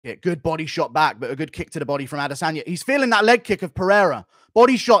Good body shot back, but a good kick to the body from Adesanya. He's feeling that leg kick of Pereira.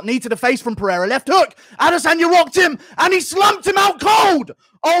 Body shot, knee to the face from Pereira. Left hook. Adesanya rocked him, and he slumped him out cold.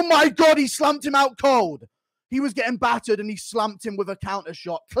 Oh, my God, he slumped him out cold. He was getting battered, and he slumped him with a counter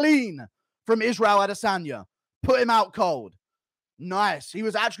shot. Clean from Israel Adesanya. Put him out cold. Nice. He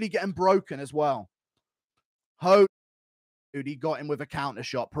was actually getting broken as well. Holy dude, he got him with a counter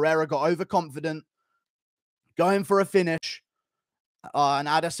shot. Pereira got overconfident, going for a finish. And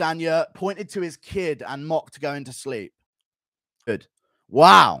Adesanya pointed to his kid and mocked going to sleep. Good.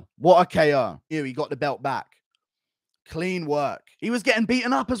 Wow. What a KO. Here, he got the belt back. Clean work. He was getting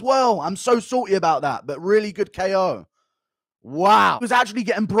beaten up as well. I'm so salty about that, but really good KO. Wow. He was actually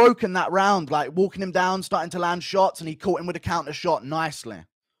getting broken that round, like walking him down, starting to land shots, and he caught him with a counter shot nicely.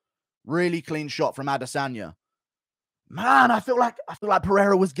 Really clean shot from Adesanya. Man, I feel like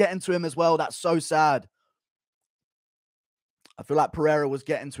Pereira was getting to him as well. That's so sad. I feel like Pereira was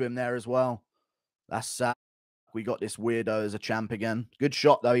getting to him there as well. That's sad. We got this weirdo as a champ again. Good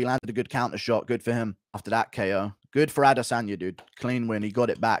shot, though. He landed a good counter shot. Good for him after that KO. Good for Adesanya, dude. Clean win. He got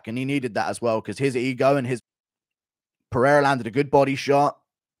it back, and he needed that as well because his ego and his... Pereira landed a good body shot.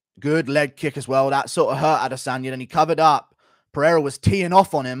 Good leg kick as well. That sort of hurt Adesanya, and he covered up. Pereira was teeing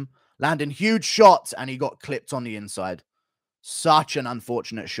off on him, landing huge shots, and he got clipped on the inside. Such an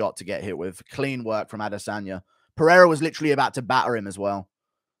unfortunate shot to get hit with. Clean work from Adesanya. Pereira was literally about to batter him as well.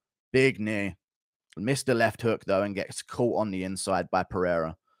 Big knee. Missed the left hook, though, and gets caught on the inside by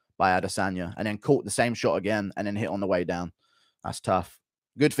Pereira, by Adesanya, and then caught the same shot again and then hit on the way down. That's tough.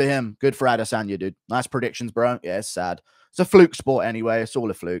 Good for him. Good for Adesanya, dude. Nice predictions, bro. Yeah, it's sad. It's a fluke sport anyway. It's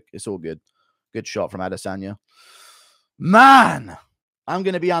all a fluke. It's all good. Good shot from Adesanya. Man, I'm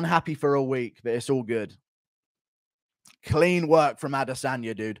going to be unhappy for a week, but it's all good. Clean work from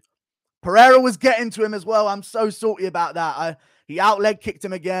Adesanya, dude. Pereira was getting to him as well. I'm so salty about that. He out-leg kicked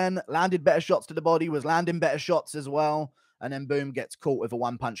him again, landed better shots to the body, was landing better shots as well, and then boom, gets caught with a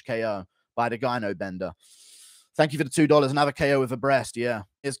one-punch KO by the Gyno Bender. Thank you for the $2. Another KO with a breast. Yeah,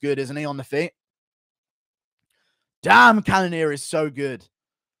 it's good, isn't he, on the feet? Damn, Cannonier is so good.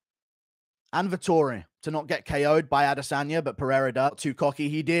 And Vettori to not get KO'd by Adesanya, but Pereira does. Too cocky.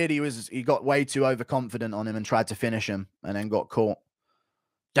 He did. He got way too overconfident on him and tried to finish him and then got caught.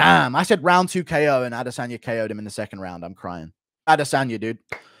 Damn, I said round 2 KO and Adesanya KO'd him in the second round. I'm crying. Adesanya, dude.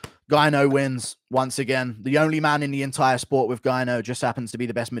 Gyno wins once again. The only man in the entire sport with Gyno just happens to be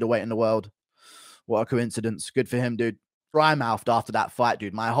the best middleweight in the world. What a coincidence. Good for him, dude. Dry-mouthed after that fight,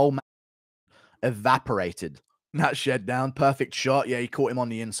 dude. My whole mouth evaporated. That shed down. Perfect shot. Yeah, he caught him on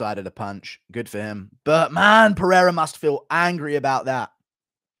the inside of the punch. Good for him. But, man, Pereira must feel angry about that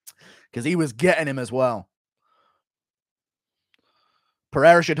because he was getting him as well.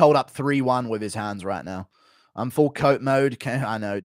 Pereira should hold up 3-1 with his hands right now. I'm full coat mode. I know.